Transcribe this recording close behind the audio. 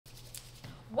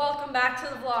Welcome back to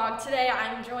the vlog. Today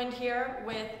I'm joined here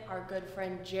with our good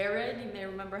friend Jared. You may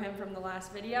remember him from the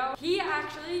last video. He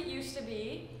actually used to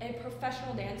be a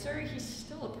professional dancer. He's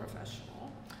still a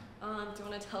professional. Do you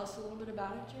want to tell us a little bit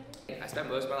about it, Jared? I spent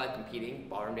most of my life competing,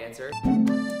 ballroom dancer.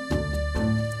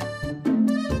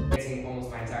 Dancing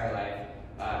almost my entire life,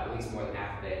 at least more than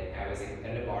half of it. I was a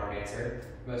competitive ballroom dancer.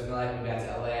 Most of my life I moved out to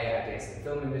LA. I danced in the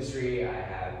film industry. I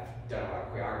have done a lot of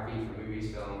choreography for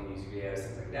movies, film, music videos,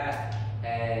 things like that.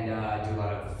 And do a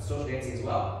lot of social dancing as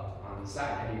well. On the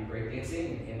side, I do break dancing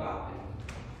and hip hop, and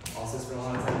also spend a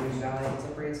lot of time doing ballet and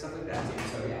contemporary and stuff like that too.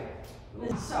 So yeah.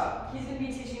 So he's gonna be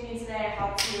teaching me today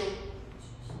how to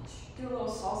do a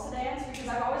little salsa dance because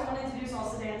I've always wanted to do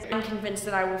salsa dance. I'm convinced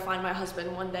that I will find my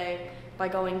husband one day by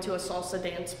going to a salsa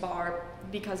dance bar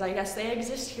because I guess they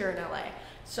exist here in LA.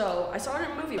 So I saw it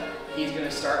in a movie. He's gonna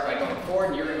start by going forward,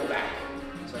 and you're gonna go back.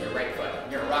 So on your right foot,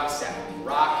 you're gonna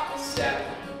rock, step,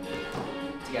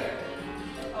 together.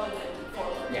 Oh, and then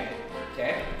forward. Yeah.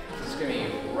 Okay. So it's gonna be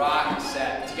rock,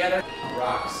 step, together,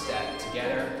 rock, step,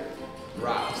 together,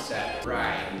 rock, step,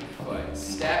 right foot,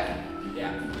 step,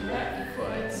 yeah, left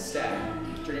foot, step.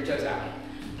 Turn your toes out.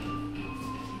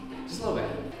 Just a little bit.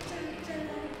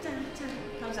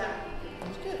 Comes out.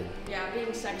 That's good. Yeah,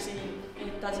 being sexy,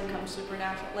 it doesn't come super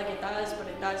natural. Like it does, but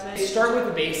it doesn't. Start with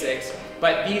the basics,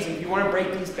 but these, if you want to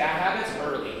break these bad habits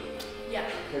early, yeah.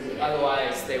 because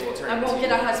otherwise they will turn I won't into...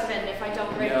 get a husband if I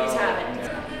don't break these habits.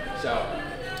 No. So,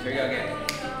 here we go again.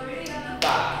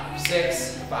 5,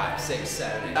 6, 5, 6,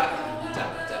 7. Up,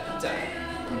 tap, tap, tap.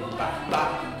 Ba, ba.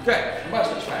 Good. Much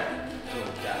better.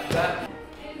 Tap, tap.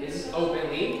 This is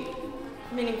openly.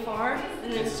 Meaning far, and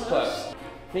then This is close.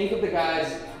 Think of the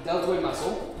guy's deltoid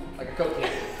muscle, like a Coke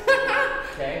can.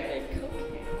 Okay?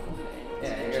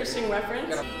 Yeah, interesting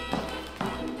reference.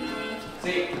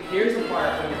 See, here's the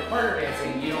part when you're partner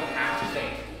dancing, you don't have to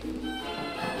think.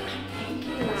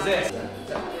 This.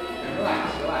 And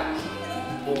relax.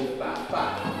 Boom, ba,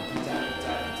 ba. Tap,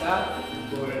 tap, tap.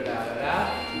 Boom, da, da, da.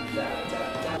 Tap, tap,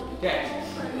 tap. Okay,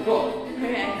 cool.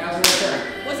 Okay. Now it's your turn.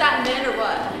 Was that mid or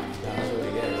what? That was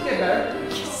really good. It's getting better.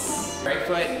 Yes. Right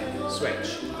foot, switch.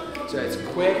 So it's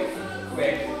quick,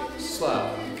 slow.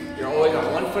 You're always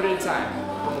on one foot at a time.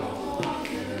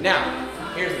 Boom. Now,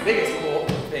 here's the biggest cool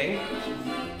thing.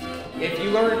 If you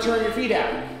learn to turn your feet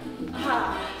out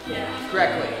Yeah.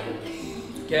 correctly,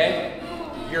 okay,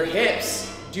 your hips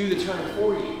do the turn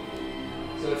for you.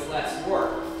 So it's less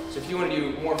work. So if you want to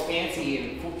do more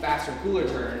fancy and faster and cooler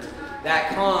turns,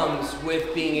 that comes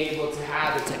with being able to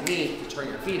have the technique to turn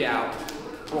your feet out.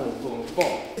 Boom, boom,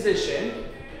 boom. Position.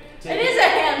 It is a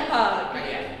hand hug. Not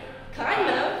yet. Kind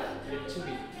of. It should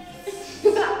be.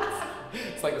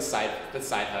 It's like the side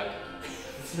hug.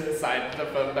 The side, the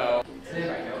bow.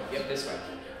 Right, no, yep, this way.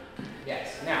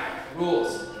 Yes. Now,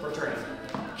 rules for turning.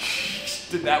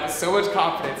 Did that with so much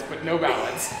confidence, but no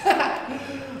balance.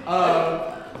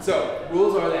 So,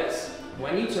 rules are this.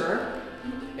 When you turn,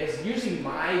 it's usually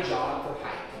my job for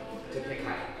height, to pick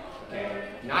height. Okay?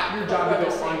 Not your job to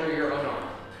go under your own arm.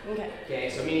 Okay. Okay,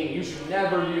 so meaning you should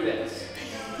never do this.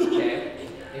 Okay?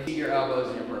 And keep your elbows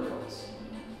and your peripherals.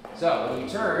 So when you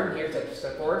turn, here,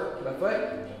 step forward, left foot.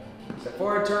 Step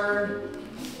forward, turn.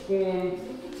 Boom.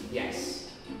 Yes.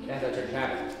 That's how turn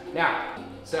habit. Now,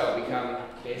 so become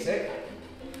basic.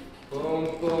 Boom,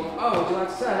 boom. Oh, would you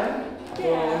like to turn? Yeah.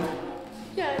 Boom.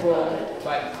 Yeah. Boom.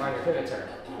 But on your pivot turn.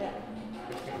 Yeah.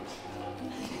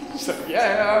 So,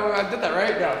 yeah, I did that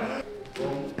right now.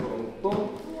 Boom, boom, boom.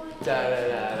 Da da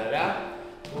da da da.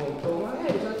 Boom, boom.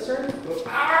 Hey, would you like to turn? Boom.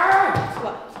 Ah!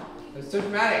 What? It's so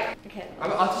dramatic. Okay.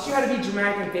 I'll teach you how to be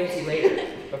dramatic and fancy later.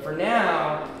 But for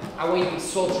now, I want you to be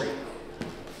sultry.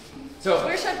 So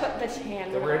Where should I put this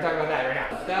hand? we're gonna talk about that right now.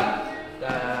 Da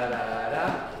da da da.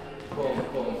 Boom,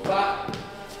 boom, ba.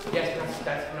 Yes,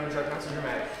 that's no joke, not so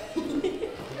dramatic.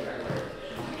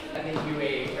 I think you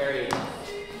a very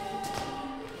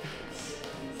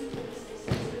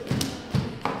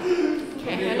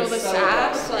Can't handle the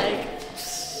sass, like.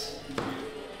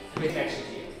 big connection to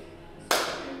you.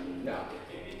 No.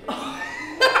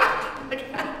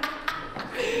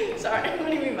 Sorry, what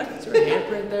do you mean by that? Is there a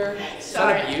handprint there? Is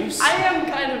that abuse? I am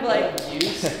kind of like.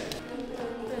 Abuse?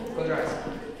 Close your eyes.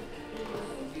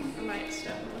 I might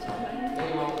step on this one. No,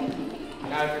 you won't.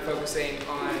 Now if you're focusing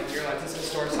on your latissimus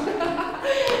dorsi.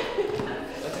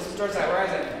 Latissimus dorsi, where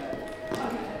is it?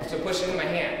 So push it into my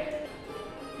hand.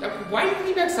 Why do you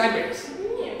lean back sideways?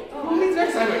 Who leans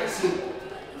back sideways?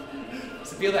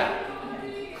 So feel that.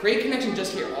 Create connection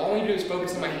just here. All you do is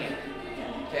focus on my hand.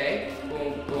 Okay?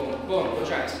 Boom, boom, boom. Close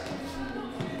your eyes.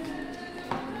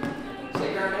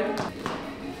 Stay grounded.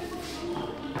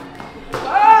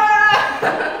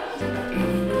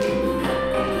 Ah!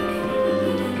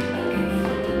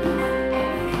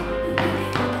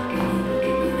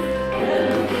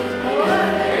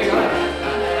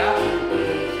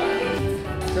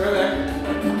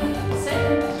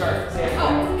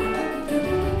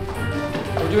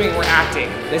 we're acting.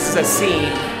 This is a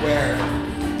scene where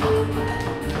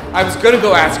I was gonna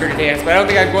go ask her to dance, but I don't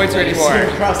think I'm going to anymore.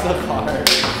 Across the bar.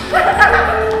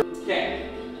 Okay,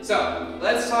 so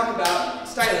let's talk about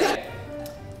styling.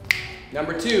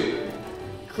 Number 2,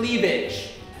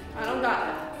 cleavage. I don't got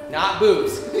that. Not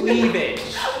boobs, cleavage.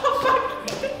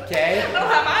 Okay? I don't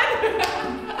have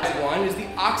either. And 1 is the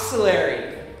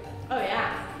axillary. Oh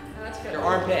yeah, no, that's good. Your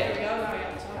armpit. There we go. Oh,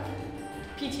 yeah,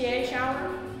 PTA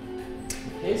shower?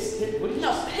 Piss? What did you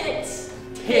No, pits.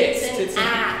 Tits. And Tits.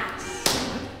 ass.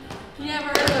 You never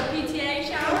heard of a PTA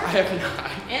shower? I have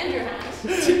not. Andrew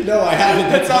has. No, I haven't.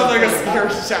 That sounds like a scare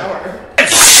shower.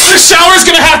 The shower's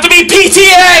gonna have to be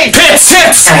PTA! Piss,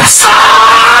 tits, ass!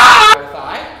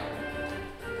 Thigh.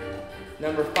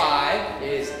 Number 5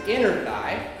 is inner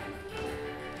thigh.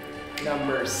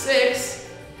 Number 6,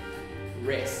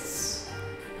 wrists.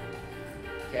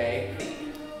 Okay?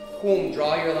 Boom,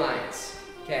 draw your lines.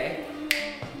 Okay?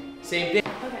 Same thing.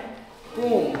 Okay.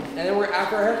 Boom. And then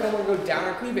after our haircut, we're gonna go down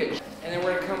our cleavage. And then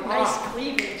we're gonna come Nice off.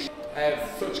 cleavage. I have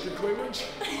such good cleavage.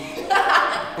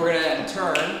 We're gonna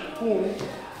turn, boom,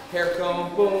 hair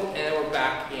comb, boom, and then we're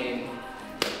back in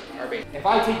our base. If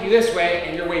I take you this way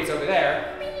and your weight's over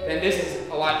there, then this is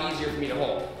a lot easier for me to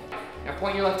hold. Now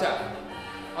point your left toe.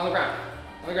 On the ground.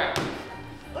 On the ground.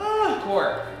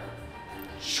 Core.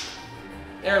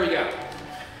 There we go.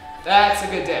 That's a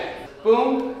good dip.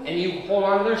 Boom, and you hold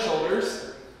on to their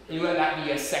shoulders, and you let that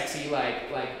be a sexy,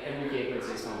 like Enrique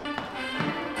Iglesias moment.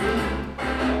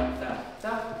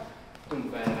 Boom,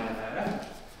 ba da da da,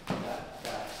 da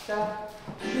da da,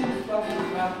 boom, ba boom,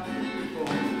 ba, boom.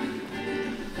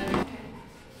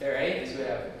 Okay, ready? So we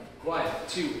have 1,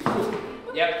 2, boom.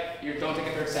 Yep, you don't take a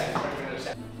third set. Try to take another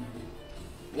set.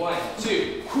 1,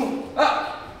 2, boom,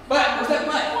 up. Butt, where's that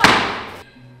butt?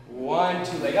 1,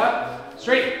 2, leg up,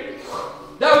 straight.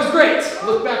 That was great.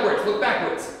 Look backwards, look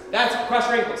backwards. That's cross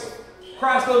your ankles.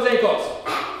 Cross those ankles.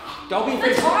 Don't be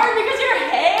afraid. It's hard because your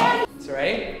hand. So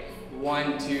ready?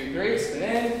 1, 2, 3, spin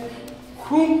in.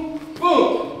 Boom,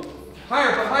 boom.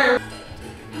 Higher, but higher.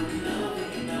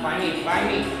 By me, by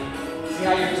me. See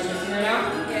how you're just twisting right now?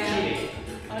 Yeah. Cheating.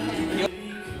 Okay.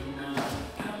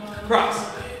 Cross.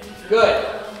 Good.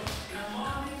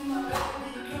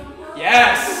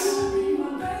 Yes.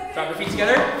 Drop your feet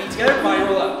together, body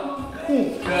roll up.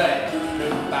 Good.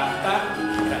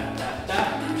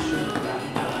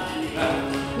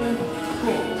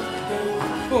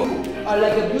 Boom. I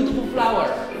like a beautiful flower,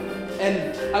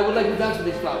 and I would like to dance with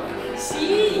this flower.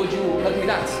 See? Would you let me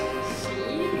dance?